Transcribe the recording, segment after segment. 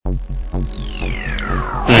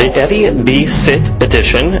The Eddie B. Sit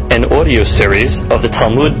edition and audio series of the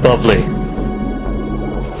Talmud Bavli.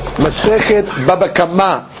 Masechet Baba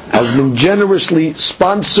Kamma has been generously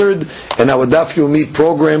sponsored in our Daf Yomi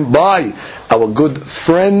program by our good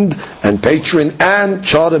friend and patron and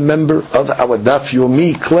charter member of our Daf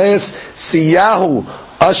Yomi class, Siyahu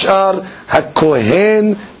Ashar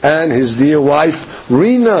HaKohen, and his dear wife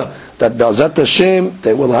Rina, that B'ezrat Hashem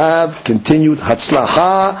they will have continued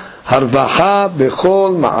Hatzlacha, Harvaha,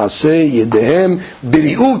 Bechol, Ma'aseh, Yedehem,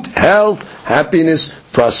 Biriut, health, happiness,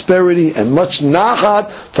 prosperity, and much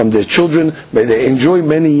nachat from their children. May they enjoy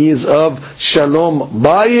many years of shalom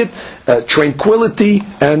bayit, tranquility,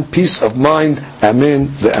 and peace of mind. Amen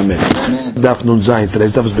ve'amen. Daf Nun Zayin.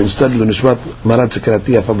 Today's daf has been studied on Nishmat Marat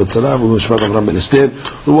Zekarati Yafa B'Tzalav, and Nishmat Avram Ben Esther,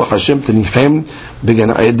 Ruach Hashem Tenichem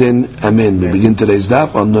Began Eden. Amen. We begin today's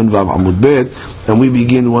daf on Nun Vav Amud Bet, and we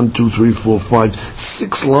begin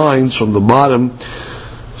 6 lines from the bottom,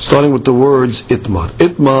 starting with the words Itmar.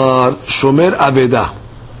 Itmar Shomer Aveda.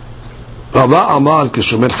 Rava Amar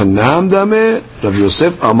Kishomer Hanam Dame. Rav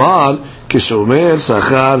Yosef Amar Kishomer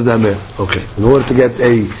Sachar Dame. Okay. In order to get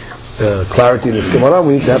a clarity in this Gemara,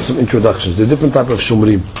 we need to have some introductions. There are different types of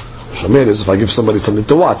Shomrim. Shomer is if I give somebody something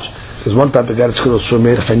to watch. There's one type of guy that's called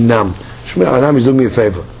Shomer Hanam. Shomer Hanam is doing me a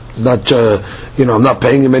favor. It's not, I'm not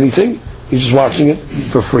paying him anything. He's just watching it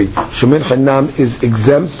for free. Shomer Hanam is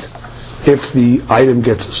exempt if the item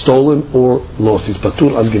gets stolen or lost. It's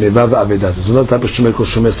patur an geneva ve'avedah. There's another type of shomer called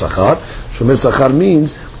shomer sachar. Shomer sachar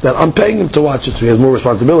means that I'm paying him to watch it, so he has more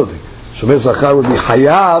responsibility. Shomer sachar would be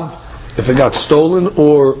hayav if it got stolen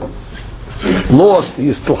or lost. He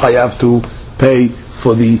is still hayav to pay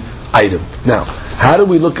for the item. Now, how do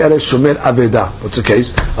we look at a shomer avedah? What's the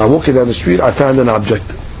case? I'm walking down the street, I found an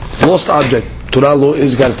object, lost object. Torah law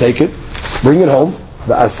is got to take it, bring it home.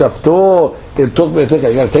 The asafto. It took me a ticket.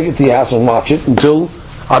 You got to take it to your house and watch it until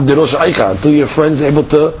your friend's able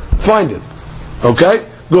to find it. Okay?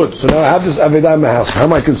 Good. So now I have this Avedah in my house. How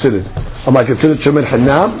am I considered? Am I considered Shomer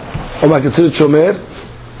Hanam? Or am I considered Shomer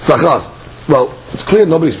Sachar? Well, it's clear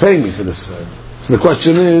nobody's paying me for this. So the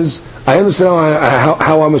question is, I understand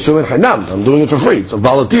how I'm a Shomer Hanam. I'm doing it for free. It's a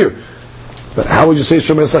volunteer. But how would you say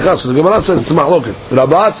Shomer Sachar? So the Gemara says, it's Ma'loket.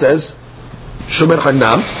 Rabbah says Shomer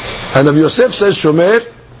Hanam, and Rav Yosef says Shomer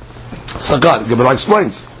Sachar. Gemara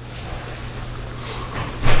explains.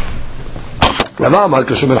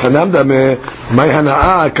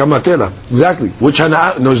 Exactly. Which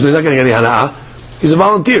hana'a? No, he's not getting any hana'a. He's a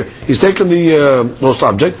volunteer. He's taken the lost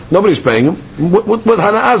object. Nobody's paying him. What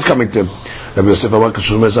hana'a is coming to him? Rabbi Yosef Amar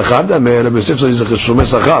Kishumer Sachar. Rabbi Yosef says he's a Kishumer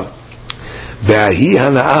Sachar. Ve'ahi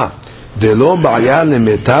hana'a delo ba'ya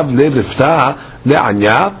lemetav lerifta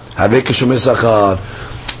le'anya have Kishumer Sachar.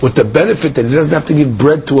 With the benefit that he doesn't have to give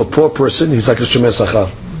bread to a poor person, he's like a Shomer Sachar.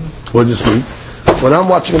 What does this mean? When I'm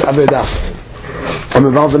watching an Avedah, I'm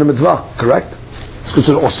involved in a mitzvah, correct? It's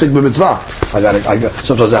considered osik b'mitzvah.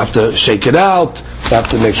 Sometimes I have to shake it out, I have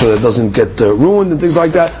to make sure that it doesn't get ruined and things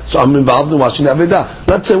like that. So I'm involved in watching the Avedah.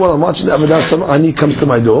 Let's say while I'm watching the Avedah, some ani comes to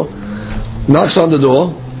my door, knocks on the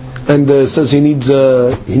door, and says he needs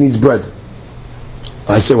bread.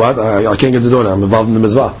 I say, what? I can't get the door now, I'm involved in the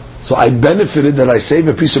mitzvah. So I benefited that I save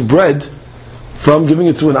a piece of bread from giving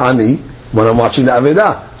it to an ani when I'm watching the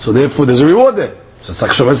Avedah. So therefore there's a reward there. So it's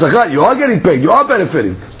like Shomer Sachar. You are getting paid. You are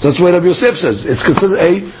benefiting. So that's what Rabbi Yosef says. It's considered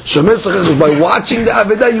a Shomer Sachar. By watching the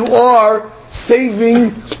Avedah, you are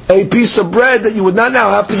saving a piece of bread that you would not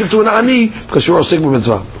now have to give to an ani because you're a sigma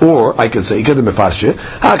mitzvah. Or I can say, Rabbi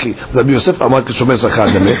Yosef Amar Shomer Sachar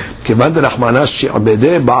Dameh Kivan Derachmana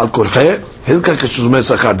She'abedeh Ba'al Korcheh Hilka Shomer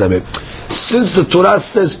Sachar Dameh. Since the Torah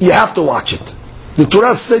says you have to watch it, the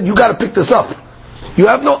Torah said you got to pick this up. You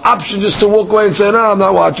have no option just to walk away and say, no, I'm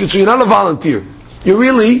not watching. So you're not a volunteer. You're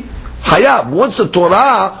really hayav. Once the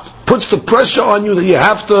Torah puts the pressure on you that you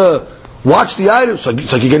have to watch the item, so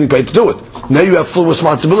it's like you're getting paid to do it. Now you have full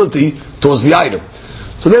responsibility towards the item.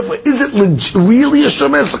 So therefore, is it really a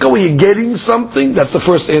Shomer Sachar where you're getting something? That's the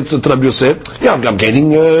first answer to Rabbi Yosef. Yeah, I'm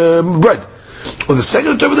getting bread. Or the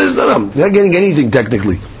second interpretation, no, you're not getting anything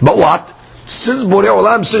technically. But what? Since Borei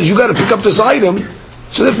Olam says you got to pick up this item,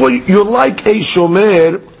 so therefore you're like a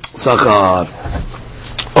Shomer Sachar.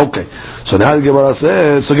 Okay, so now the Gemara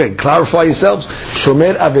says, so again, clarify yourselves.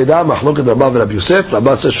 Shomer Avedah Mahloket Rabbah Rabbi Yosef.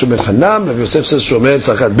 Rabbah says Shomer Hanam. Rabbi Yosef says Shomer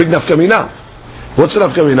Sachar. Big nafkamina. What's the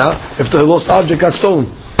nafkamina? If the lost object got stolen,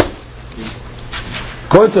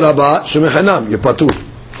 according to Rabbah, Shomer Hanam, you're patur.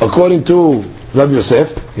 According to Rabbi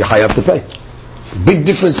Yosef, you have to pay. Big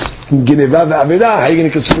difference in Geneva ve'Avedah. How are you going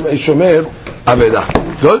to consider a Shomer Avedah?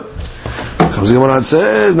 Good? Comes the Gemara and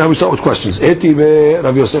says, now we start with questions. Eti ve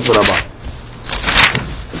Rabbi Yosef Rabbah.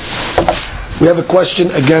 We have a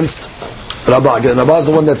question against Rabbah. Again, Rabbah is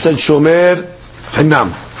the one that said Shomer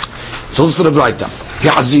Hinam. So this is the Braita.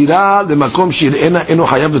 Ya'zira lemakom shir'ena eno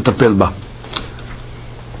hayav l'tapel ba.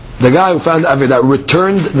 The guy who found the Avedah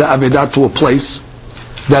returned the Avedah to a place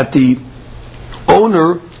that the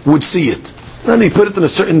owner would see it. And he put it in a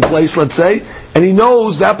certain place, let's say, and he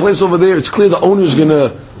knows that place over there, it's clear the owner is going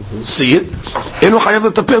to see it. Eno hayav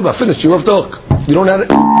l'tapel ba. Finished. You're off the hook. You don't have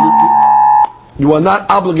it. You are not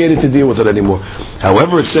obligated to deal with it anymore.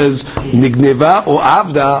 However, it says nigneva or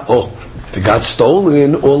avda. Oh, if it got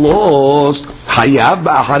stolen or lost, hayav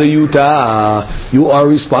ba'achariyuta. You are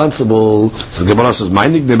responsible. So the Gemara says, "My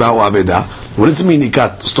nigneva or avda." What does it mean? It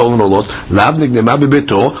got stolen or lost? Lav nigneva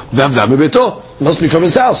bebeto, v'avda bebeto. Must be from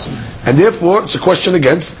his house, and therefore it's a question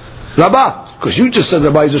against Rabbah, because you just said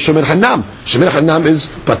Rabbah is a shomer hanam. Shomer hanam is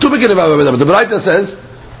patu begeneva avda, but the Braita says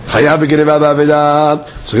hayav begeneva avda.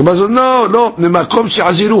 So the Gemara says, no, nemakom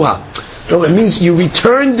she'aziruha. No, it means you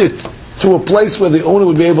returned it to a place where the owner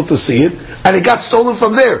would be able to see it, and it got stolen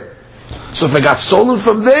from there. So if it got stolen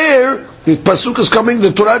from there, the pasuk is coming,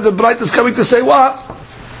 the Torah, the Braita is coming to say what?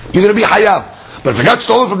 You're going to be hayav. But if it got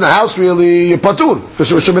stolen from the house, really, you're patur. But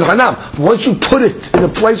once you put it in a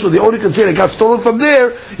place where the owner can see it got stolen from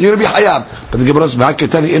there, you're going to be hayav. But the Gemara says,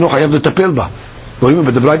 hayav l'tapel ba. What do you mean?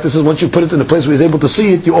 But the Braita says once you put it in a place where he's able to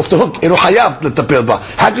see it, you're off the hook. Eno hayav l'tapel ba.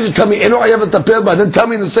 How could you tell me eno hayav l'tapel ba and then tell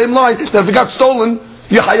me in the same line that if it got stolen,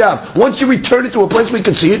 you're hayav? Once you return it to a place where you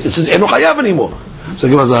can see it, it says eno hayav anymore. So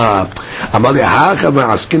the Gemara says,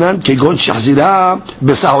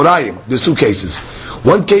 there's two cases.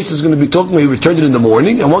 One case is going to be talking about he returned it in the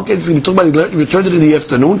morning, and one case is going to be talking about he returned it in the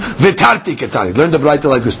afternoon. V'tarti ketani. Learn the Braita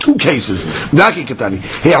like this. Two cases. Naki ketani.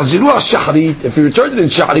 If he returned it in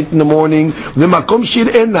shacharit in the morning, the makom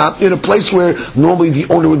shir'ena, in a place where normally the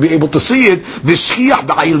owner would be able to see it, v'shchiach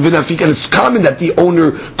da'il v'nafik, and it's common that the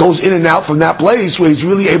owner goes in and out from that place where he's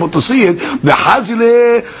really able to see it.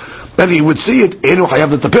 V'hazile, and he would see it. Enu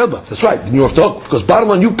hayav l'tapel ba. That's right. You're off the hook, because bottom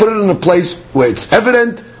line, you put it in a place where it's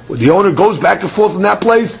evident. The owner goes back and forth in that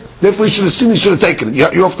place, therefore he should have seen, he should have taken it.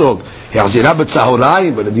 You're off the hook.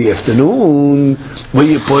 But in the afternoon, where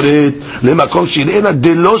you put it,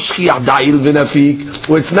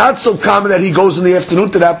 where it's not so common that he goes in the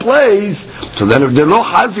afternoon to that place, so then if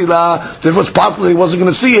it's possible that he wasn't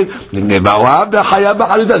going to see it,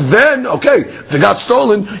 then, okay, if it got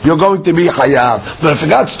stolen, you're going to be hayab. But if it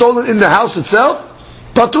got stolen in the house itself,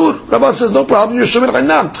 patur. Rabbi says, no problem, you're shomer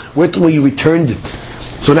hanam. Wait till you returned it.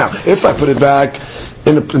 So now, if I put it back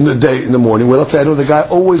in the morning, well, let's say I know the guy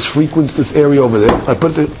always frequents this area over there. I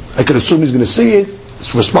could assume he's going to see it.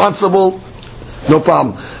 It's responsible. No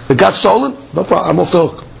problem. It got stolen. No problem. I'm off the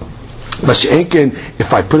hook. But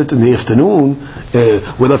if I put it in the afternoon,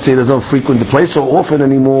 well, let's say it doesn't frequent the place so often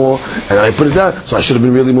anymore, and I put it down, so I should have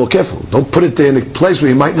been really more careful. Don't put it there in a place where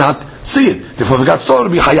he might not see it. Therefore, if it got stolen,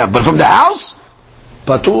 it'll be hayab. But from the house,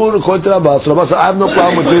 patur, according to Rabbah. So Rabbah says, I have no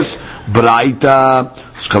problem with this Braita.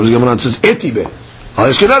 So comes the Gemara and says, Etibe. I'll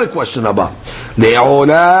ask you another question, Rabbah.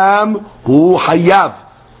 Le'olam hu hayav.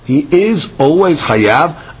 He is always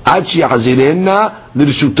hayav ad she'azirena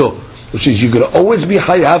l'rishuto. Which is, you're going to always be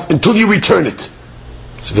hayav until you return it.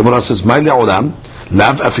 So the Gemara says, my le'olam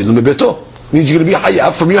lav afilu mebeto. Means you're going to be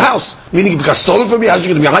hayav from your house. Meaning if it got stolen from your house,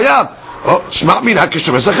 you're going to be hayav. Oh, shma' min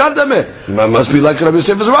ha'kishur esachar dameh. It must be like Rabbi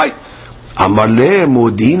Yosef is right. Amarle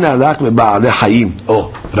modina lak me'ba'ale hayim.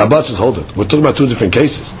 Oh, Rabbah says, hold it. We're talking about two different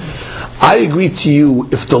cases. I agree to you,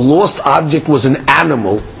 if the lost object was an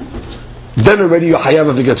animal, then already you're hayav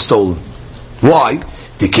if it gets stolen. Why?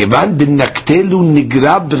 Since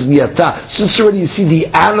already you see the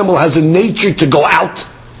animal has a nature to go out.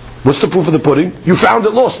 What's the proof of the pudding? You found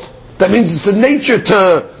it lost. That means it's a nature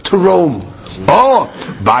to roam. Oh,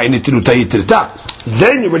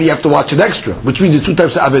 then you already have to watch an extra, which means there's two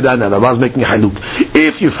types of avedah. Now, Rabbah's making a haluk.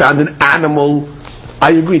 If you found an animal,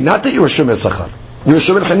 I agree. Not that you're a shomer sachar, you're a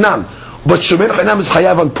shomer hanam, but shomer hanam is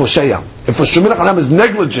hayav on posheya. If a shomer hanam is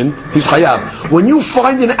negligent, he's hayav. When you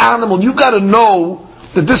find an animal, you got to know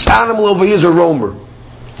that this animal over here is a roamer.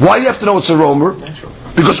 Why do you have to know it's a roamer?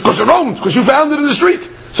 Because it roamed. Because you found it in the street.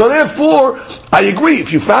 So therefore, I agree.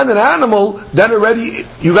 If you found an animal, then already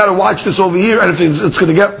you got to watch this over here, and if it's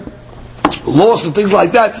going to get lost and things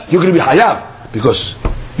like that, you're going to be hayav because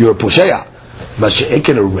you're a posheya. But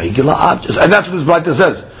she'ekin a regular object, and that's what this Braita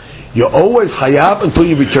says. You're always hayav until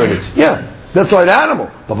you return it. Yeah, that's why an animal.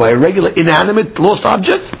 But by a regular inanimate lost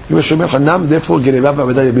object, you're a shomer hanam. Therefore, gerevav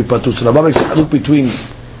avedah yabi patur. So Rabbah makes a haluk between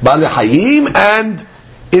ba'ale hayim and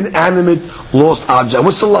inanimate lost object.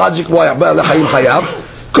 What's the logic? Why ba'ale hayim hayav?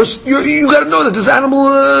 Because you got to know that this animal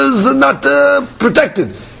is not protected.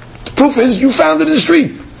 The proof is you found it in the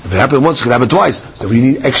street. If it happened once, it could happen twice. So we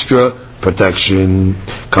need extra protection.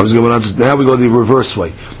 Comes now we go the reverse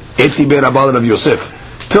way. Eti be Rabbah Rav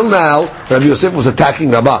Yosef. Till now, Rav Yosef was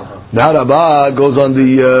attacking Rabbah. Now Rabbah goes on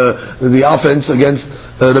the offense against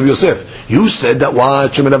Rav Yosef. You said that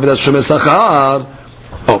what? Shomer Avedah Shomer Sachar.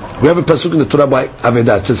 Oh, we have a pasuk in the Torah by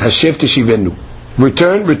Avedah. It says Hashev Teshivenu.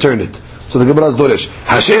 Return it. So the Gemara is Doresh.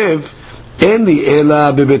 Hashev en the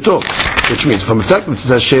Ela Bebeto. Which means, from the fact that it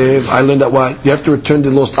says Hashev, I learned that what? You have to return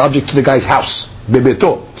the lost object to the guy's house.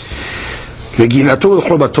 Bebeto. How do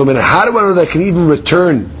I know that I can even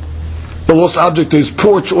return the lost object to his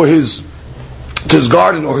porch or to his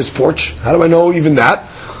garden or his porch? How do I know even that?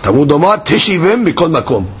 The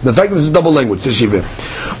fact that this is double language, teshivim.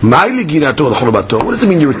 What does it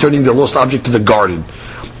mean you're returning the lost object to the garden?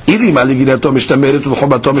 If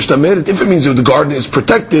it means that the garden is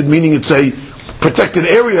protected, meaning it's a protected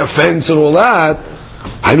area, fence and all that,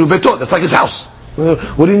 that's like his house.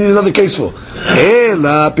 What do you need another case for? Must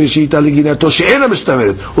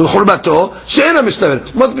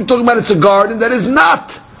be talking about it's a garden that is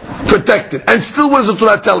not protected. And still, what is the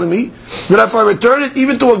Torah telling me? That if I return it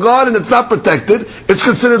even to a garden that's not protected, it's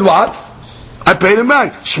considered what? I paid him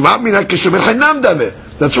back.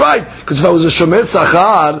 That's right. Because if I was a shomer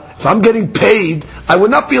sachar, if I'm getting paid, I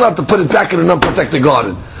would not be allowed to put it back in an unprotected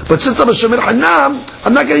garden. But since I'm a shomer hanam,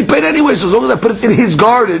 I'm not getting paid anyway. So as long as I put it in his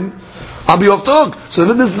garden, I'll be off the hook. So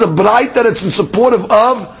then this is a bright that it's in support of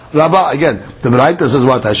Rabbah. Again, the bright that says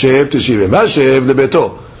what? Hashev teshivim. Hashev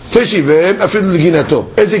lebeto. Teshivim afidu leginato.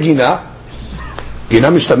 Eze gina?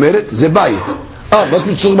 Gina mishtameret? Ze bayit. Must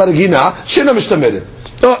be talking about a gina. Shena mishtameret.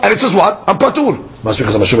 And it says what? I'm patur. Must be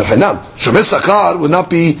because I'm a shomer hanam. Shomer sakar would not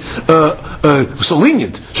be so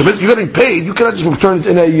lenient. You're getting paid. You cannot just return it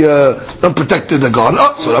in a unprotected garden.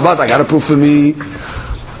 So Rabbah, I got a proof for me.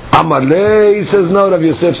 Amarle says no. Rav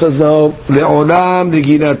Yosef says no. Le'olam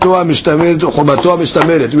diginato mishtameret uchobato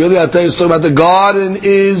mishtameret. Really, I tell you, it's talking about the garden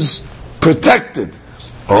is protected.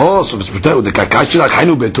 So if it's protected, the kakashi like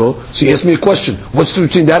hainu beto. So he asked me a question. What's the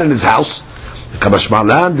between that and his house? The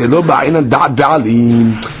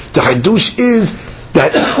hadush is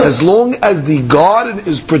that as long as the garden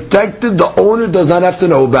is protected, the owner does not have to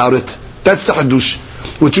know about it. That's the hadush.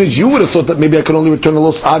 Which means you would have thought that maybe I could only return a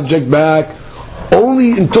lost object back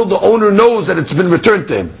only until the owner knows that it's been returned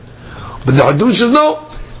to him. But the hadush is no.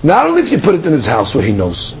 Not only if you put it in his house where he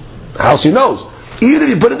knows. House he knows. Even if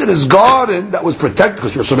you put it in his garden that was protected,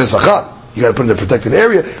 because you're shomer sachar, you got to put it in a protected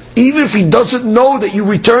area. Even if he doesn't know that you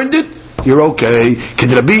returned it, you're okay.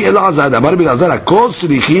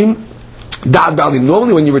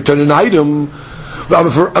 Normally when you return an item,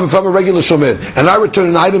 if I'm a regular shomer, and I return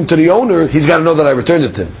an item to the owner, he's got to know that I returned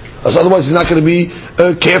it to him. Otherwise he's not going to be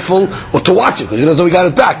careful or to watch it, because he doesn't know he got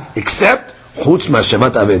it back. Except, chutz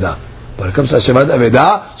ma'ashevat avedah. When it comes to Hashevat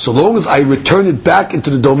Avedah, so long as I return it back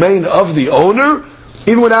into the domain of the owner,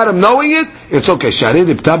 even without him knowing it, it's okay. Because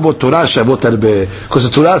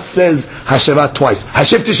the Torah says Hashevat twice.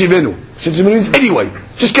 Hashev Teshivenu. Hashev Teshivenu means anyway.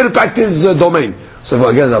 Just get it back to his domain. So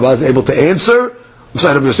again, Rabbah is able to answer,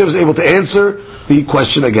 Rabbi Yosef is able to answer the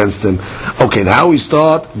question against him. Okay, now we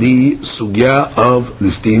start the sugya of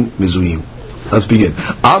listin mizuyim. Let's begin.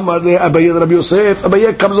 Amar le Abaye Rabbi Yosef.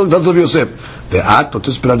 Abaye comes on Rabbi Yosef. You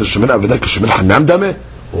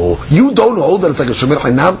don't hold that it's like a shomer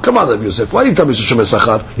hanam? Come on, Rabbi Yosef. Why do you tell me it's a shomer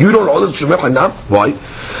sachar? You don't hold it it's a shomer hanam? Why?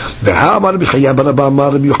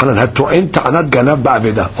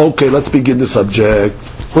 Okay, let's begin the subject.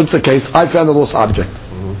 What's the case? I found a lost object.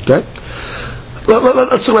 Okay?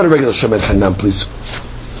 Let's talk about a regular shomer hanam, please.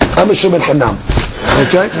 I'm a shomer hanam.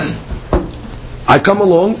 Okay? I come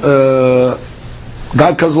along,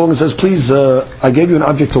 God comes along and says, please, I gave you an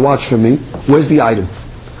object to watch for me. Where's the item?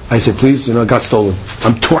 I said, please, it got stolen.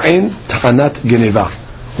 I'm tu'in ta'anat geneva.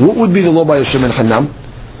 What would be the law by a shomer hanam?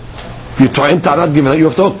 You tu'in ta'anat geneva, you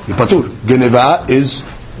have to, you patur. Geneva is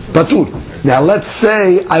patur. Now let's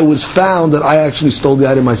say I was found that I actually stole the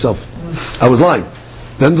item myself. I was lying.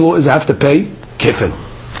 Then the law is I have to pay kefil.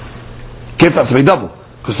 Kefil, I have to pay double.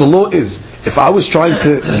 Because the law is, if I was trying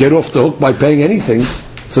to get off the hook by paying anything,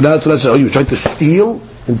 so now the Torah says, you're trying to steal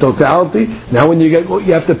in totality. Now when you get,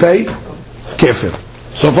 you have to pay kefir.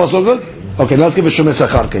 So far so good? Okay, let's give a shomer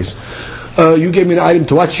sachar case. You gave me an item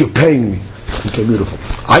to watch, you're paying me. Okay, beautiful.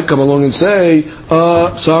 I come along and say,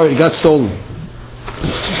 sorry, it got stolen.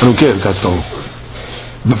 I don't care, it got stolen.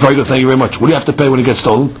 Very good, thank you very much. What do you have to pay when it gets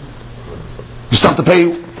stolen? You still have to pay,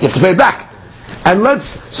 you have to pay it back. And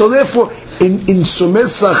so therefore, in shomer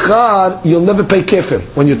sachar, you'll never pay kefir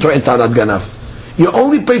when you're trying to ta'anat ganaf. You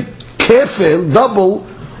only pay kefil, double,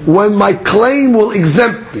 when my claim will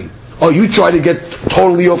exempt me. You try to get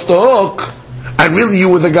totally off the hook, and really you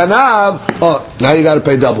were the ganav, now you got to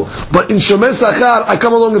pay double. But in Shomer Sachar, I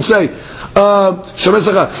come along and say, Shomer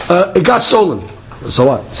Sachar, it got stolen. So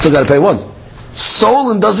what? Still got to pay one.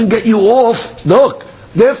 Stolen doesn't get you off the hook.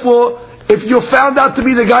 Therefore, if you're found out to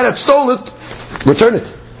be the guy that stole it, return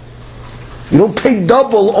it. You don't pay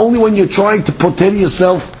double only when you're trying to protect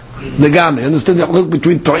yourself the gamma. You understand the difference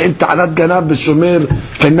between ta'anat ganab b'shomer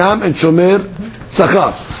hinam and shomer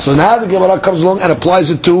sachar. So now the Gemara comes along and applies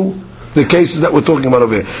it to the cases that we're talking about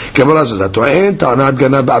over here. Gemara says that ta'anat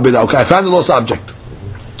ganab b'abida. Okay, I found the lost object.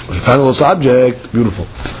 You found the lost object. Beautiful.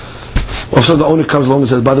 Also, the owner comes along and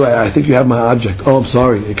says, by the way, I think you have my object. Oh, I'm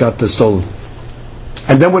sorry, it got stolen.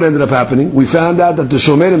 And then what ended up happening? We found out that the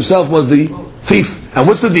shomer himself was the thief. And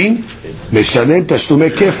what's the deen? Meshalem tashlume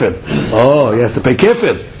kefir. Oh, he has to pay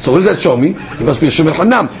kefir. So what does that show me? He must be a shomer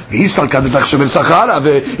hanam. He's salkadetach shomer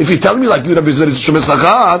sachar. If you tell me like you, Rabbi Zer, it's shomer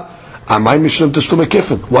sachar, amay mishalem tashlume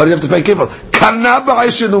kefir. Why do you have to pay kefir? Kana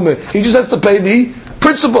ba'ay. He just has to pay the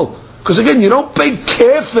principal. Because again, you don't pay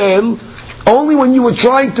kefir only when you were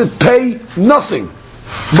trying to pay nothing.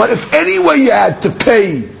 But if anyway you had to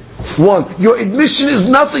pay one, your admission is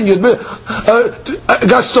nothing. You admit,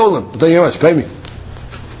 got stolen. Thank you very much. Pay me.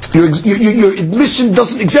 Your admission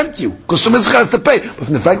doesn't exempt you because someone has to pay. But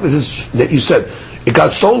from the fact that you said it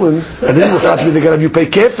got stolen, and then you thought to be the guy you pay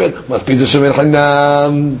kefir, must be the shomer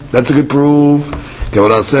hanam. That's a good proof.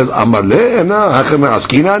 Gemara says, "Amar le na hachem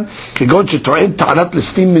askinan kegon shetoen ta'anat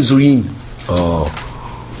listim mezuyim." Oh.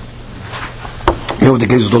 You know what the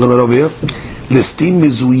case is talking about over here? Listim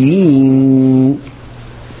mezuyim.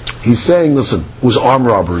 He's saying, listen, it was armed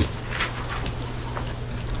robbery.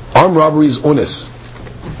 Armed robbery is honest.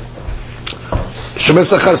 Shomer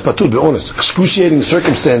sachar is patur, be honest. Excruciating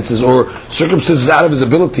circumstances or circumstances out of his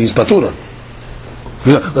ability is patura.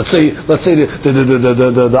 You know, let's say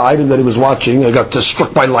the item that he was watching got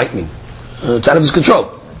struck by lightning. It's out of his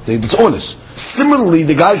control. It's honest. Similarly,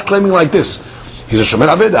 the guy's claiming like this. He's a shomer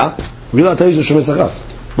aveda. Really, I'll tell you he's a shomer sachar.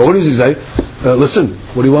 But what does he say? Listen,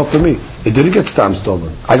 what do you want from me? It didn't get stam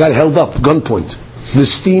stolen. I got held up, gunpoint.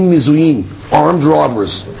 Listim mizuyin, armed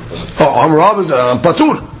robbers. Armed robbers,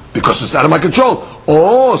 patur, because it's out of my control.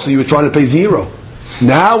 Oh, so you were trying to pay zero.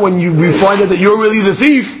 Now when we find out that you're really the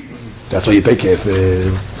thief, that's why you pay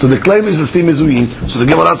kefir. So the claim is listim mizuyin. So the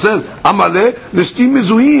Gemara says, Amale, listim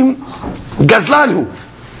mizuyin, gazlanhu.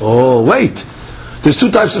 Oh, wait. There's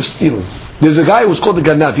two types of stealing. There's a guy who's called the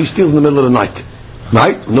ganav. He steals in the middle of the night.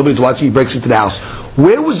 Right? Nobody's watching, he breaks into the house.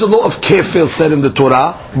 Where was the law of kefir said in the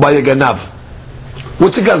Torah? By a ganav.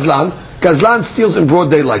 What's a gazlan? Gazlan steals in broad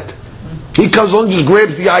daylight. He comes along and just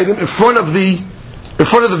grabs the item in front of the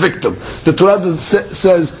victim. The Torah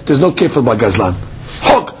says there's no kefir by gazlan.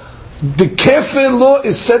 Hok. The kefir law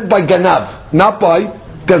is said by ganav, not by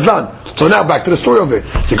gazlan. So now back to the story of it.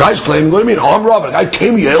 The guy's claiming, what do you mean? Armed robber. The guy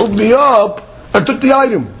came, he held me up and took the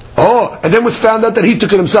item. Oh, and then was found out that he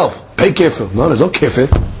took it himself. Pay kefir. No, there's no kefir.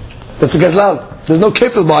 That's a gazlan. There's no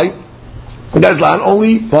kefir by gazlan,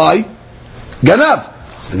 only by ganav.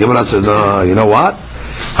 So the Gemara says, no, you know what?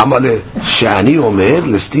 Amale shani omer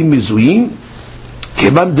listim mizuyin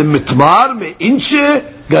keban de mitmar me inche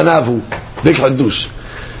ganavu. Big hadush.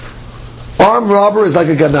 Armed robber is like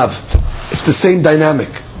a ganav. It's the same dynamic.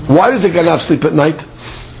 Why does a ganav sleep at night?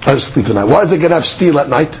 Why does a ganav steal at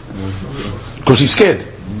night? Because he's scared.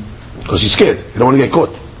 Because he's scared. You don't want to get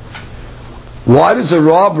caught. Why does a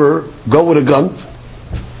robber go with a gun?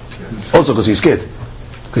 Also because he's scared.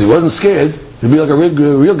 Because he wasn't scared, he'd be like a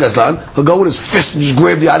real gazlan. He'll go with his fist and just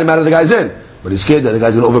grab the item out of the guy's hand. But he's scared that the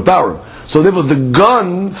guy's going to overpower him. So therefore the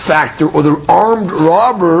gun factor or the armed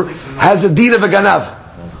robber has a deed of a ganav.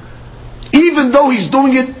 Even though he's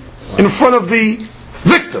doing it in front of the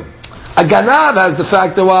victim. A ganav has the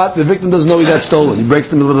factor what? The victim doesn't know he got stolen. He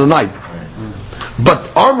breaks in the middle of the night.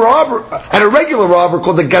 But armed robber, and a regular robber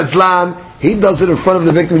called the gazlan, he does it in front of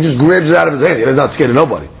the victim, he just grabs it out of his hand. He's not scared of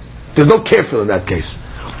nobody. There's no kefir in that case.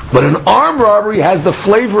 But an armed robbery has the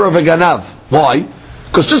flavor of a ganav. Why?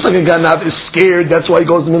 Because just like a ganav is scared, that's why he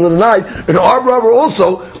goes in the middle of the night. An armed robber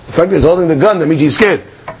also, the fact that he's holding the gun, that means he's scared.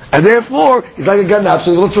 And therefore, he's like a ganav.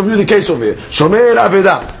 So let's review the case over here. Shomer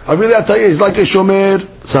aveda. I tell you, he's like a shomer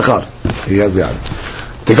sachar. He has the item.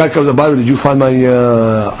 The guy comes up, by the way, did you find my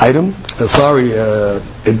item? Sorry,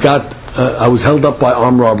 I was held up by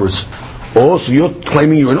armed robbers. Oh, so you're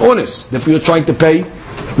claiming you're an honest. Therefore you're trying to pay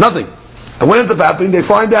nothing. And what ends up happening, they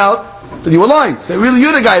find out that you were lying. That really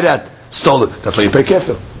you're the guy that stole it. That's why you pay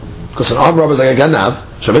kefir. Because an armed robber is like a ganav.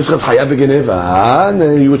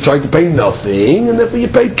 And you were trying to pay nothing, and therefore you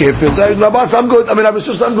paid kefir. So, Rabas, I'm good. I'm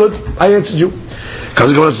good. I answered you.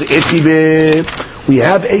 We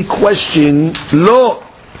have a question. Lo.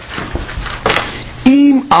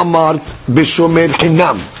 amart b'shomer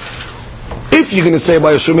hinam. If you're going to say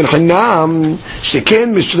by a shomer hinam,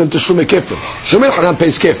 sheken mishlam teshume kefil. Shomer hinam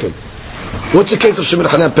pays kefil. What's the case of shomer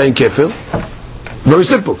hinam paying kefil? Very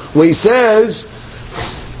simple. Where he says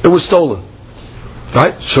it was stolen.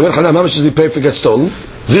 Right? Shomer hinam, how much does he pay if it gets stolen?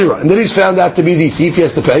 0. And then he's found out to be the thief, he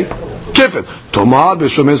has to pay kefil. Tomar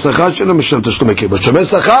b'shomer sachar shelo mishlam teshume kefil. But shomer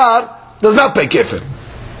sachar does not pay kefil.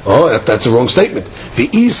 Oh, that's a wrong statement.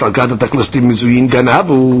 If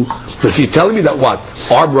you're telling me that what?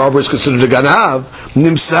 Armed robber is considered a ganav, you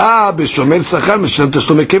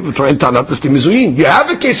have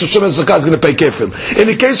a case of shomer sachar is going to pay kefil. In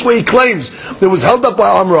a case where he claims it was held up by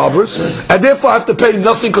armed robbers, and therefore I have to pay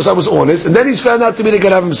nothing because I was honest, and then he's found out to be the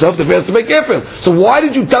ganav himself, therefore he has to pay kefil. So why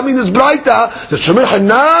did you tell me in this braita that shomer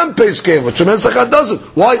hanam pays kefil, shomer sachar doesn't?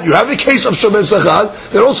 Why? You have a case of shomer sachar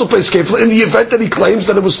that also pays kefil in the event that he claims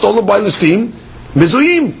that it was stolen by listim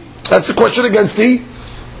mizuyim. That's the question against the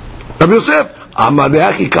Rabbi Yosef.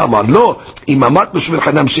 Amadeachi Kamma lo imamat b'shomer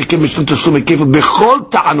hanam shekem mishlam teshume kefil bechol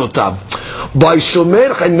ta'anotav. By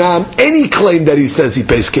shomer hanam, any claim that he says he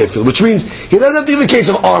pays kefil, which means he doesn't have to give a case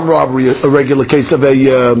of armed robbery, a regular case of a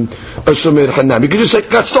shomer hanam. He can just say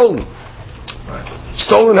got stolen.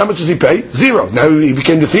 Stolen, how much does he pay? 0. Now he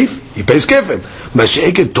became the thief. He pays kefil.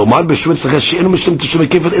 Masha'eket tomar b'shomer sachar she'enu mishlam teshume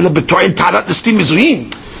kefil ela b'to'en ta'anat listim mizuyim.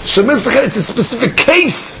 Shomer sachar, it's a specific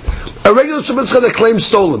case. A regular shomer sachar that claims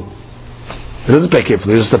stolen, he doesn't pay kefil.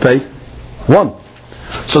 He has to pay 1.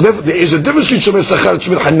 So therefore, there is a difference between shomer sachar and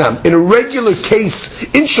shomer hanam. In a regular case,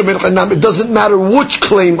 in shomer hanam, it doesn't matter which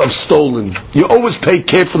claim of stolen. You always pay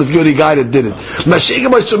kefil if you're the guy that did it.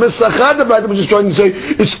 Masha'eket by shomer sachar, the Bible was just trying to say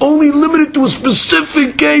it's only limited to a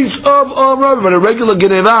specific case of robbery. But a regular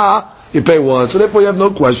geneva, you pay 1. So therefore you have no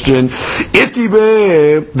question.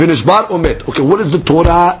 Itibe v'nishbar omet. Okay, what does the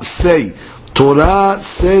Torah say? Torah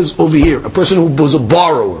says over here, a person who was a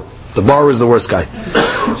borrower. The borrower is the worst guy.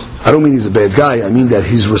 I don't mean he's a bad guy. I mean that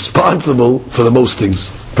he's responsible for the most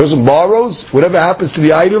things. A person borrows, whatever happens to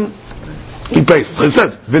the item, he pays. So it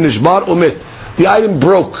says v'nishbar omet. The item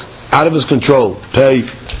broke out of his control. Pay.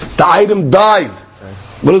 The item died.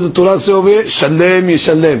 What does the Torah say over here? Shalem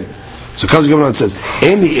yishalem. So comes the Gemara and says,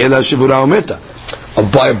 "Eni ela shivura umeta."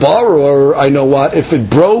 By a borrower, I know what? If it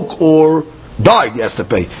broke or died, he has to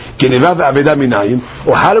pay.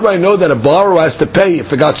 Or how do I know that a borrower has to pay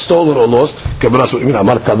if it got stolen or lost? Of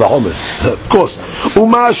course.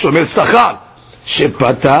 Uma shomer sachar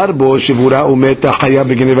שפטר בו שבורה ומתה חיה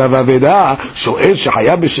בגניבה ואבדה, שואל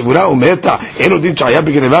שחיה בשבורה ומתה אין עוד דין שחיה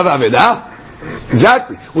בגניבה ואבדה?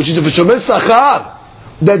 Exactly. Which is if a shomer sachar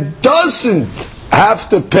that doesn't have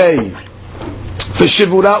to pay for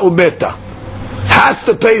shivura umeta has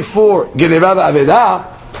to pay for geneva v'aveda,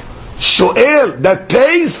 shoel that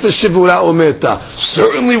pays for shivura umeta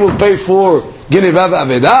certainly will pay for geneva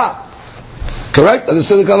v'aveda. Correct?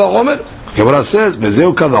 Understand the Kal Vachomer? Gemara says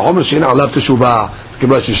bezeu Kal Vachomer she'ein alav teshuvah.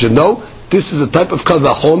 Gemara, you should know this is a type of Kal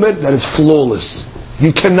Vachomer that is flawless.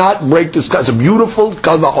 You cannot break this. It's a beautiful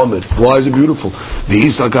Kal Vachomer. Why is it beautiful?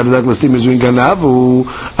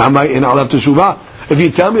 If you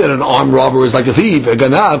tell me that an armed robber is like a thief, a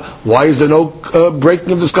ganav, why is there no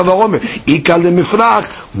breaking of this Kal Vachomer? Ikal lemifrach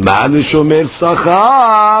ma leshomer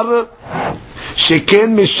sachar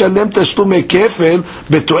sheken mishalem tashlumei kefel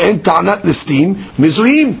betoen ta'anat listim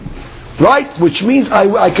mizuyim. Right? Which means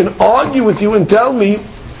I can argue with you and tell me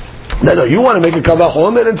that no, you want to make a Kal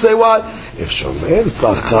Vachomer and say what? If shomer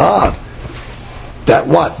sachar that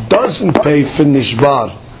what doesn't pay for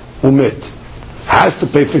nishbar umit has to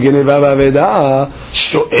pay for geneva v'aveda,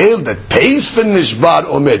 shoel that pays for nishbar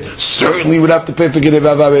umit certainly would have to pay for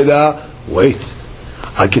geneva v'aveda. Wait,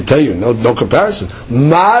 I can tell you, no comparison.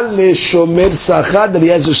 Ma le shomer sachar that he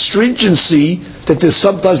has a stringency that there's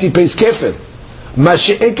sometimes he pays kefil. Ma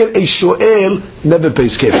she'ekel a shoel never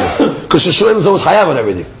pays kefil because the shoel is always chayav on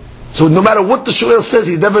everything. So no matter what the shoel says,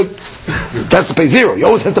 he never has to pay 0. He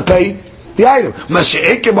always has to pay the item.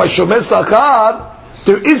 Mashe'eke by shomer sachar,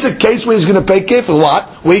 there is a case where he's going to pay kefil. What?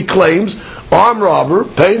 Where he claims armed robber,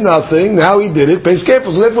 pay nothing. Now he did it, pays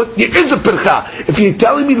kefil. So therefore, there is a pircha. If you're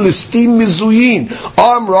telling me listim mizuyin,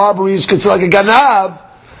 armed robbery is considered like a ganav,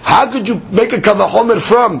 how could you make a Kal Vachomer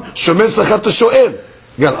from shomer sachar to shoel?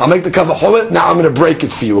 Again, I'll make the Kal Vachomer, now I'm going to break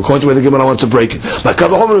it for you, according to where the Gemara wants to break it. My Kal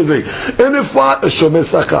Vachomer will agree. And if what? A shomer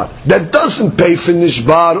sachar that doesn't pay for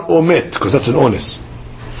nishbar omit, because that's an onus.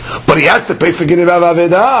 But he has to pay for geneva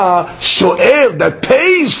v'aveda, shoel that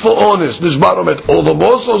pays for onus, nishbar omit. Although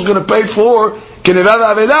also is going to pay for geneva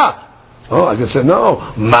v'aveda. Oh, I can say, no.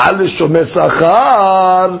 Mal shomer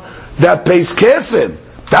sachar that pays kefil.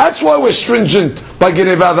 That's why we're stringent by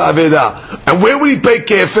Geneva Aveda. And where would he pay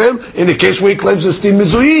kefil? In the case where he claims the steam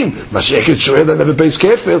mizuyim. Masha'eket shoel that never pays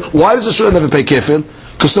kefil. Why does the shoel never pay kefil?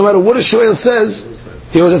 Because no matter what a shoel says,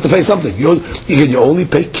 he always has to pay something. You only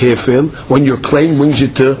pay kefil when your claim brings you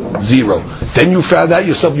to 0. Then you found out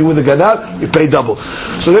yourself you were the ganat, you pay double.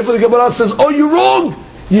 So therefore the Gemara says, oh, you're wrong.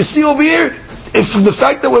 You see over here, if the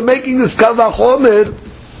fact that we're making this kavah chomer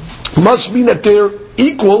must mean that they're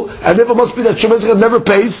equal, and therefore must be that Shomer Zechar never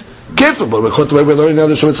pays kefil. But according to the way we're learning now,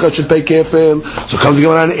 the Shomer Zechar should pay kefil. So comes the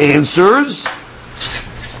Gemara and answers.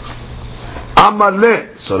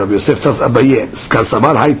 Amaleh. So Rabbi Yosef tells Abaye,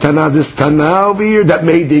 Skasamar Haitana, this Tana over here that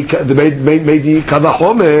made the kavah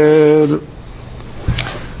chomer.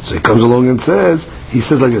 So he comes along and says, he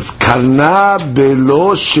says like this: Karna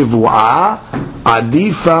belo shivua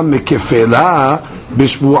adifa mekefela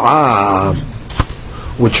bishvua,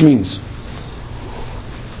 which means,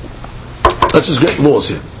 let's just get laws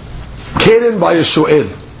here. Keren by a shoel.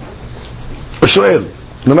 A shoel,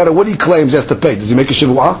 no matter what he claims, he has to pay. Does he make a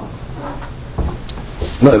shivua?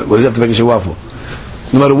 No. What does he have to make a shivua for?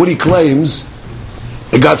 No matter what he claims,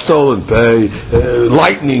 it got stolen, pay.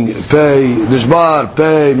 Lightning, pay. Nishbar,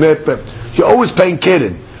 pay. You're always paying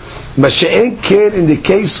keren. Masha'en keren in the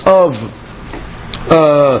case of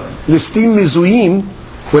listim mizuyim,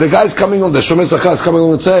 where the guy's coming on, the Shomer Zechar is coming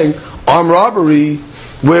on and saying armed robbery,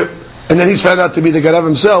 and then he's found out to be the Ganav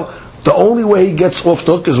himself. The only way he gets off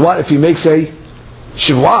the hook is what? If he makes a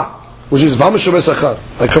shivua, which is Vama Shomer Zechar.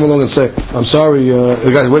 I come along and say, I'm sorry,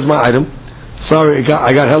 the guy, where's my item? Sorry, I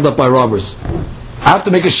got held up by robbers. I have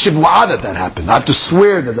to make a shivua that happened. I have to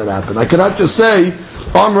swear that happened. I cannot just say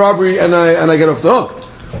armed robbery and I get off the hook.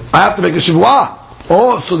 I have to make a shivua.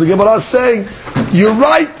 Oh, so the Gemara is saying, you're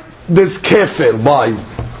right, there's kefil by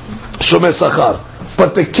Shomer Zechar,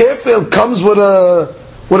 but the kefil comes with a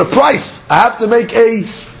price. I have to make a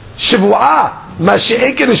shivua.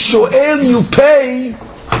 Masha'ek and a shoel you pay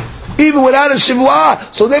even without a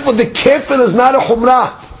shivua. So therefore the kefil is not a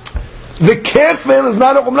humrah. The kefil is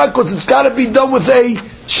not a umrah because it's got to be done with a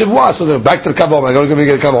shivua. So then back to the kavah. I'm going to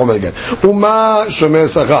get the kavah again. Uma Shomer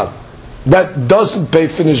Zechar, that doesn't pay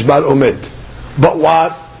finish bar umid, but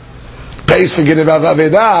what pays for Geneva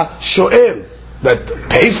Aveda? Shoel that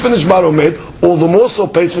pays finish bar umid, all the more so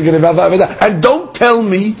pays for Geneva Aveda. And don't tell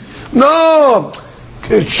me no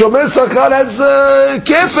Shomer Zechar has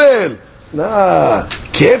kefil. Nah,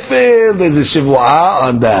 kefil, there's a shivua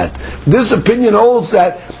on that. This opinion holds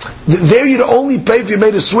that there you'd only pay if you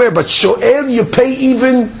made a swear, but shoel you pay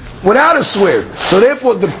even without a swear. So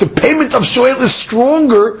therefore the payment of shoel is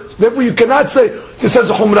stronger, therefore you cannot say this has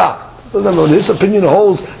a humrah. No, this opinion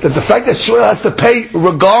holds that the fact that shoel has to pay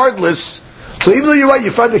regardless, so even though you're right,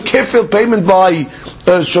 you find the kefil payment by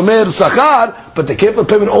Shomer Zechar, but the kefil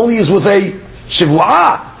payment only is with a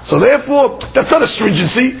shivua. So therefore, that's not a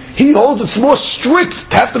stringency. He holds it's more strict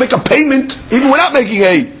to have to make a payment even without making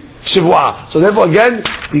a shivua. So therefore, again,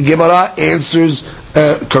 the Gemara answers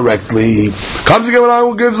correctly. Comes the Gemara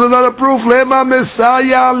who gives another proof. Lema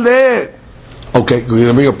Messiah le. Okay, we're going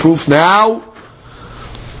to bring a proof now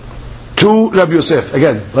to Rabbi Yosef.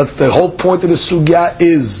 Again, the whole point of the sugya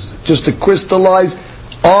is just to crystallize: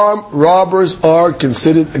 armed robbers are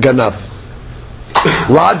considered a ganav.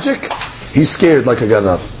 Logic. He's scared like a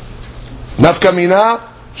ganav. Nafkamina,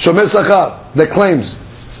 Shomer Zechar, that claims,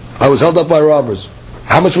 I was held up by robbers.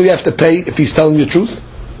 How much will he have to pay if he's telling the truth?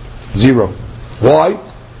 0. Why?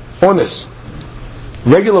 Honest.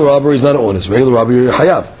 Regular robbery is not honest. Regular robbery, you're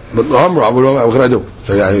hayav. But armed robbery, what can I do?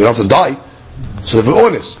 So you don't have to die. So if you're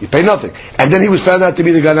honest, you pay nothing. And then he was found out to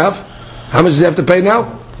be the ganav. How much does he have to pay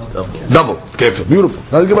now? Double. Careful. Beautiful.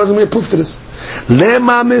 Now the Gemara is going to be a proof to this.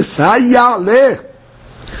 Lema Messiah le.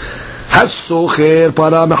 Hasocher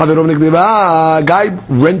para mechaverov nekdeva. Guy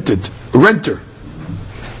rented. Renter.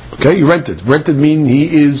 Okay, he rented. Rented means he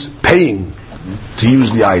is paying to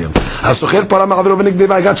use the item. Hasocher para mechaverov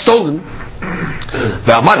nekdeva. I got stolen.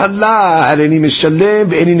 Ve'amar hallah harini mishalem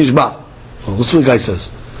ve'eni nishba. Well, this is what the guy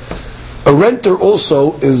says. A renter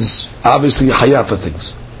also is obviously hayah for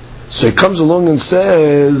things. So he comes along and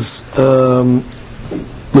says,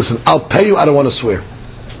 listen, I'll pay you, I don't want to swear.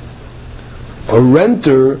 A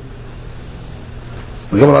renter,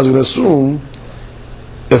 the Gemara is going to assume,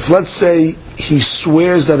 if let's say he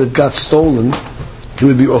swears that it got stolen, he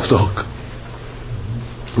would be off the hook.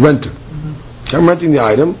 Renter. I'm renting the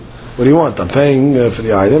item. What do you want? I'm paying for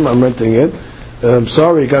the item. I'm renting it. I'm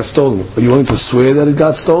sorry, it got stolen. Are you willing to swear that it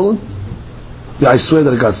got stolen? Yeah, I swear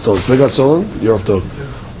that it got stolen. If it got stolen, you're off the hook.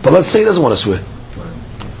 But let's say he doesn't want to swear.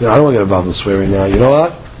 I don't want to get involved in swearing now. You know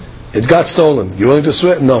what? It got stolen. You willing to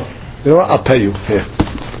swear? No. You know what? I'll pay you. Here.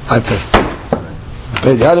 I pay.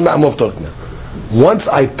 Once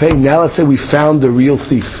I pay, now let's say we found the real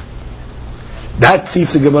thief. That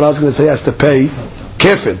thief, the Gemara is going to say, has to pay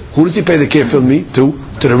kefil. Who does he pay the kefil to?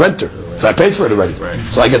 To the renter. So I paid for it already.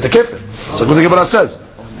 So I get the kefil. So what the Gemara says.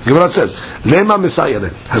 The Gemara says, Lema Messiah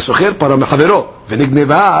Hasocher para mechavero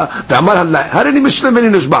v'nigneva v'amar halai harini mishlem v'ni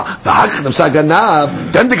nishba v'hach nemsa ganav.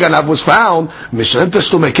 Then the ganav was found mishlem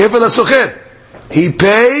teshlumei kefil hasocher. He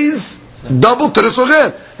pays double to the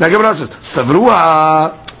socher. Now Gemara says,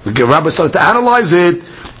 Savruha. The rabbi started to analyze it.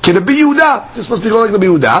 Can it be Yehuda? This must be going to be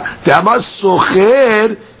Yehuda. De'amar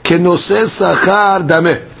socher kenose sachar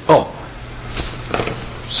dameh. Oh.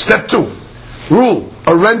 Step 2. Rule.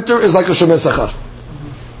 A renter is like a shomer sachar.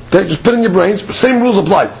 Okay, just put in your brains. Same rules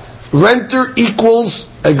apply. Renter equals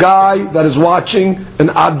a guy that is watching an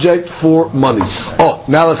object for money. Oh,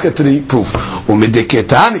 now let's get to the proof.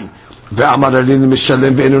 Umideketani ve'amar alin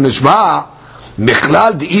mishalem ve'enu nishba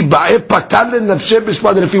michlal di'i ba'e patal lenafshe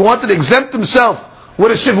b'shma. That if he wanted to exempt himself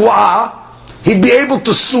with a shivwa'ah, he'd be able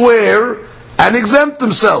to swear and exempt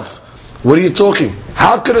himself. What are you talking?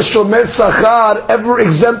 How could a shomer sachar ever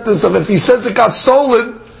exempt himself? If he says it got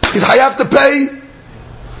stolen, he's have to pay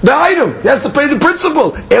the item. He has to pay the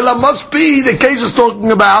principal. Ela must be the case is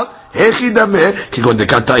talking about.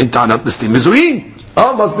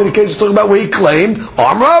 Oh, must be the case is talking about where he claimed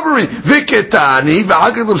armed robbery. Then if the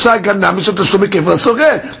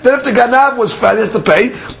ganav was found, he has to pay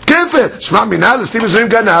kefir.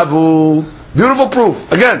 Beautiful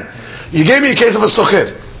proof. Again, you gave me a case of a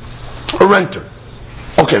socher, a renter.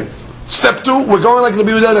 Okay. Step 2, we're going like the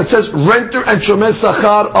Yehuda that says renter and shomer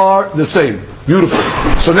sachar are the same. Beautiful.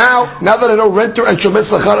 So now that I know renter and shomer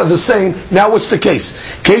sachar are the same, now what's the case?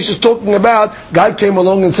 Case is talking about, guy came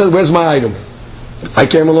along and said, where's my item? I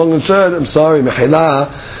came along and said, I'm sorry, Mehila,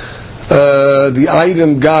 the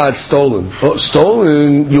item got stolen. Oh,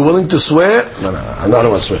 stolen? You willing to swear? No, I'm not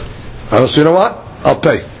going to swear. You know what? I'll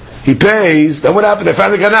pay. He pays, then what happened? They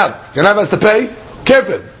found the ganav. Ganav has to pay?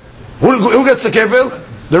 Kefil. Who gets the kefil?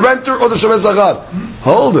 The renter or the shomer sachar?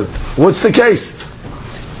 Hold it. What's the case?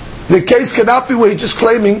 The case cannot be where he's just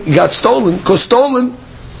claiming he got stolen, because stolen,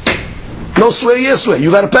 no swear, yes swear.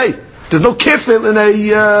 You got to pay. There's no kefil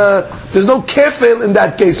in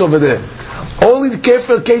that case over there. Only the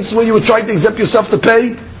kefil cases where you were trying to exempt yourself to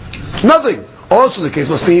pay nothing. Also, the case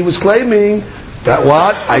must be he was claiming that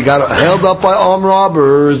what I got held up by armed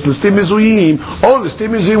robbers. L'stim mizuyim. Oh,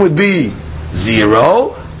 l'stim mizuyim would be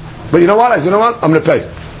 0. But you know what? I said, you know what? I'm going to pay.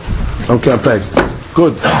 Okay, I paid.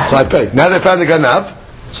 Good. So I paid. Now they found the ganav.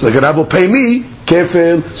 So the ganav will pay me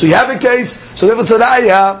kefil. So you have a case. So therefore it's a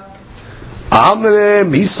raya. Amre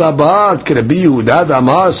misabat k'Rabbi Yehuda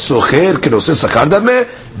damar socher k'noseh sachar dameh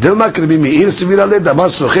dilma k'Rabbi Meir sivir aleh damar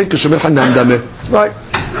socher k'shomer hanam dameh. Right.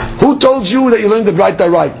 Who told you that you learned the Braita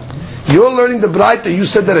right? You're learning the Braita. You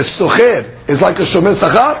said that a socher is like a shomer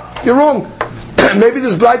sachar. You're wrong. Maybe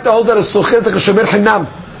this Braita holds that a socher is like a shomer hanam.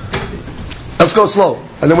 Let's go slow,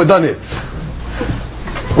 and then we're done here.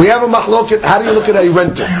 We have a machloket. How do you look at a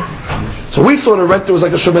renter? So we thought a renter was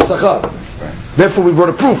like a shomer sachar. Therefore, we brought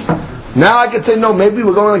a proof. Now I can say no. Maybe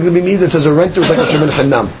we're going like the bimi that says a renter is like a shomer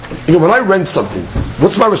hanam. You know, when I rent something,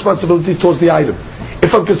 what's my responsibility towards the item?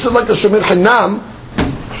 If I'm considered like a shomer hanam,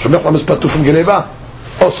 shomer hanam is patu from geneva.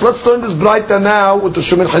 Oh, so let's learn this Braita now with the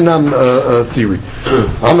shomer hanam theory.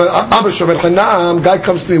 I'm a shomer hanam. Guy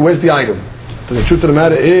comes to me. Where's the item? The truth of the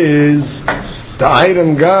matter is, the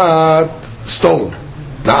item got stolen.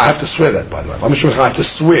 Now I have to swear that, by the way. I'm sure I have to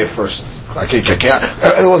swear first. I can't.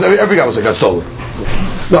 Every guy was like, got stolen.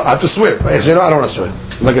 No, I have to swear. I say, no, I don't want to swear.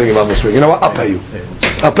 I'm not going to give up the swear. You know what? I'll pay you.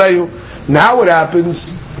 I'll pay you. Now what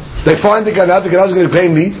happens? They find the guy now. The guy is going to pay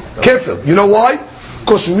me kefil. You know why?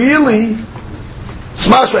 Because really,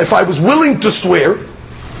 if I was willing to swear,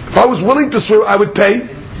 I would pay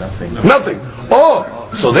nothing. Oh.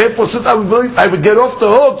 So therefore, since I would get off the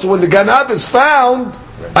hook. So when the ganav is found,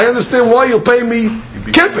 I understand why you'll pay me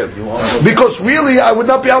kefil. Because really, I would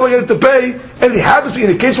not be obligated to pay. And it happens to be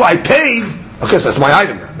in the case where I paid. Okay, so that's my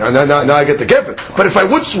item now. Now I get the kefil. But if I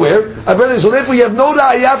would swear, so therefore you have no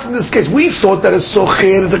ra'ayah from this case. We thought that a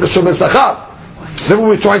socher is like a shomer sachar. Therefore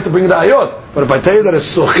we were trying to bring the ayot. But if I tell you that a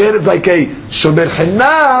socher is like a shomer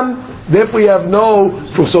hanam, therefore you have no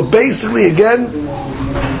proof. So basically, again,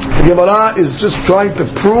 the Gemara is just trying to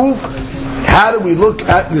prove how do we look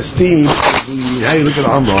at the steam. How you look at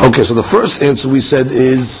Amra. Okay, so the first answer we said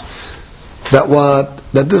is that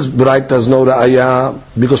this Braita does no ra'ayah,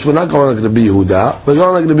 because we're not going like to be Yehuda, we're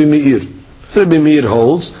going like to be Meir. Rabbi Meir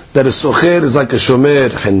holds that a socher is like a shomer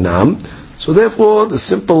hanam. So therefore, the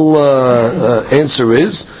simple answer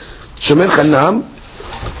is shomer hanam,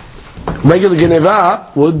 regular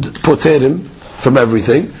geneva would poter him from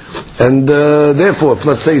everything. And therefore, if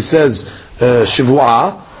let's say he says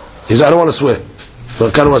Shivua, he says, I don't want to swear. I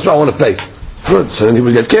want to pay. Good. So then he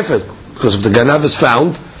would get kefir. Because if the ganav is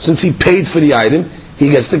found, since he paid for the item, he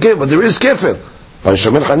gets the kefir. But there is kefir. By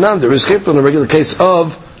Shomer Hanan, there is kefir in a regular case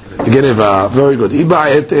of Geneva. Very good.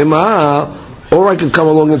 Or I could come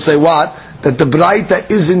along and say what? That the Braita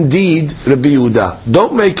is indeed Rabbi Yehuda.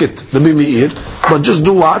 Don't make it Rabbi Meir, but just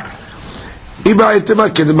do what?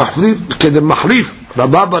 כדמחליף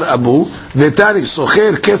רבא בר אבו ותני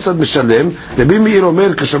סוחר כסד משלם רבי מאיר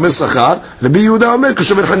אומר כשומר שכר רבי יהודה אומר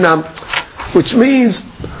כשומר חנם, which means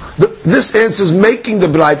this answer is making the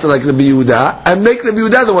Braita like Rabbi Yehuda and make Rabbi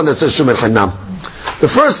Yehuda the one that says shomer hanam. The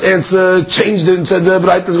first answer changed it and said the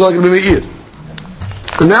Braita is going like Rabbi Meir.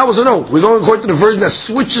 And now was a no. We're going according to the version that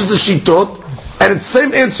switches the shitot, and it's the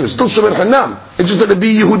same answer. It's still shomer hanam. It's just that Rabbi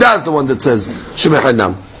Yehuda is the one that says shomer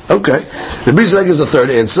hanam. Okay. Rabbi Zera gives a third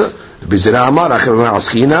answer. Rabbi Zera Amar Acher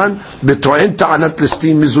Askinan betoen ta'anat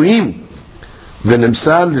listim mizuyim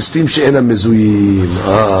v'nemsal listim she'ena mizuyim.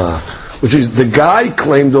 Which is the guy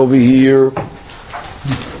claimed over here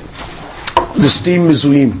listim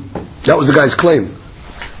mizuyim. That was the guy's claim.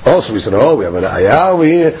 Also, we said, we have an ayah over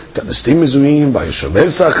here that listim mizuyim by shomer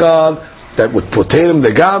sachar that would poter him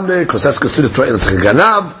the gamre because that's considered it's a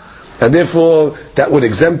ganav. And therefore, that would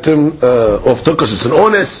exempt him off because it's an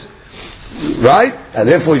honest, right? And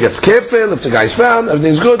therefore, he gets kefil if the guy's found,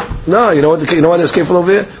 everything's good. No, you know what there's kefil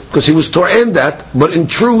over here? Because he was torn that, but in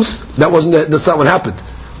truth, that's not what happened.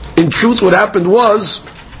 In truth, what happened was,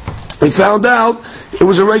 we found out it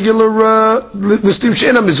was a regular listim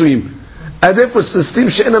she'ena mizuyim, and therefore it's listim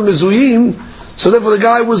she'ena mizuyim. So therefore, the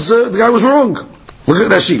guy was wrong. Look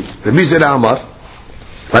at Rashi. The Mizera Amar.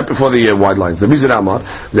 Right before the wide lines. The Mizra Amar,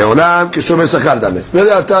 Leonam kishomer sachar dame.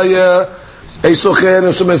 Really, I'll tell you, a socher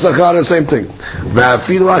and shomer sachar, the same thing.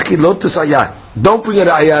 Va'afilu akid lo tisayah. Don't bring a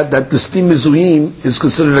ayah that the listim mizuyim is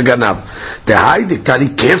considered a ganav. Tehai diktari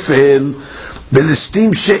kefel, the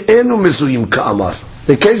listim she'enu mizuyim ka'amar.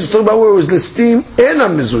 The case is talking about where it was listim ena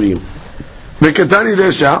mizuyim. V'ketani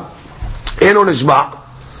resha, eno nishba.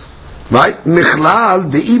 Right? Michlal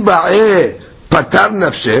de'iba'eh. Patar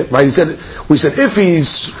nafshe, right? We said if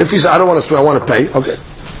he's I don't want to swear, I want to pay. Okay,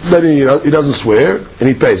 then he doesn't swear and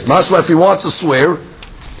he pays. Masma, if he wants to swear,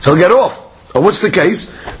 he'll get off. Or what's the case?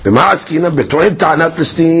 B'ma'askina betoen ta'anat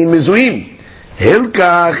listim mizuyim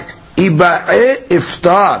hilkach iba'e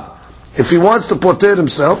iftar. If he wants to poter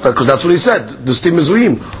himself, because that's what he said, listim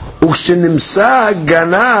mizuyim. Ukshenimsa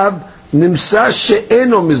ganav nimsa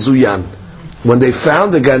she'eno mizuyan. When they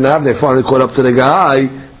found the ganav, they finally caught up to the guy.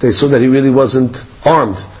 They saw that he really wasn't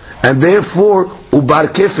armed, and therefore ubar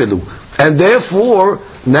kefelu, and therefore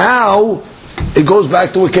now it goes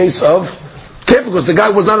back to a case of kefel because the guy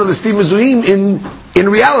was not a listim mizuyim in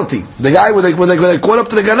reality. The guy when they caught up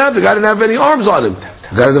to the ganav, the guy didn't have any arms on him.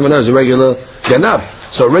 The guy doesn't have a regular ganav.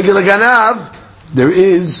 So regular ganav, there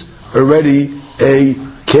is already a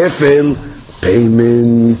kefel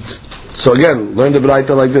payment. So again, learn the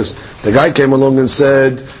Braita like this. The guy came along and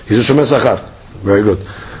said he's a shomer sachar. Very good.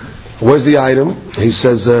 Where's the item? He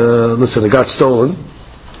says, listen, it got stolen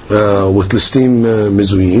with listim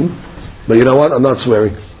mizuyim, but you know what? I'm not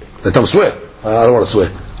swearing. Let him swear. I don't want to swear.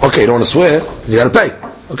 Okay, you don't want to swear? You got to pay.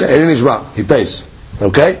 Okay, he pays.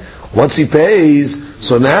 Okay? Once he pays,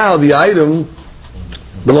 so now the item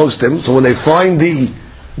belongs to him. So when they find the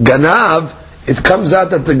ganav, it comes out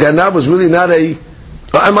that the ganav was really not a...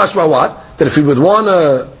 I'm asked about what? That if he would want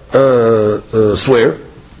to swear,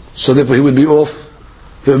 so therefore he would be off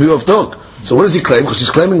the hook. So what does he claim? Because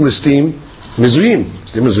he's claiming listim mizuyim.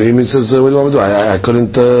 Listim mizuyim, he says, what do you want me to do? I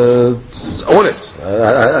couldn't, it's honest,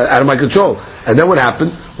 out of my control. And then what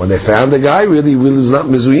happened? When they found the guy, really was not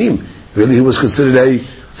mizuyim. Really he was considered a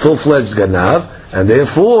full-fledged ganav, and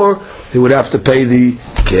therefore he would have to pay the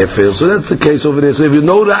kefil. So that's the case over there. So if you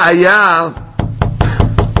know the ayah,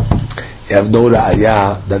 you have no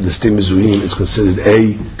ayah that listim mizuyim is considered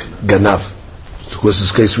a ganav. Of course,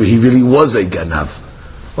 this case where he really was a ganav.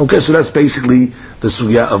 Okay, so that's basically the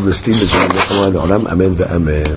sugya of the listim mizuyim.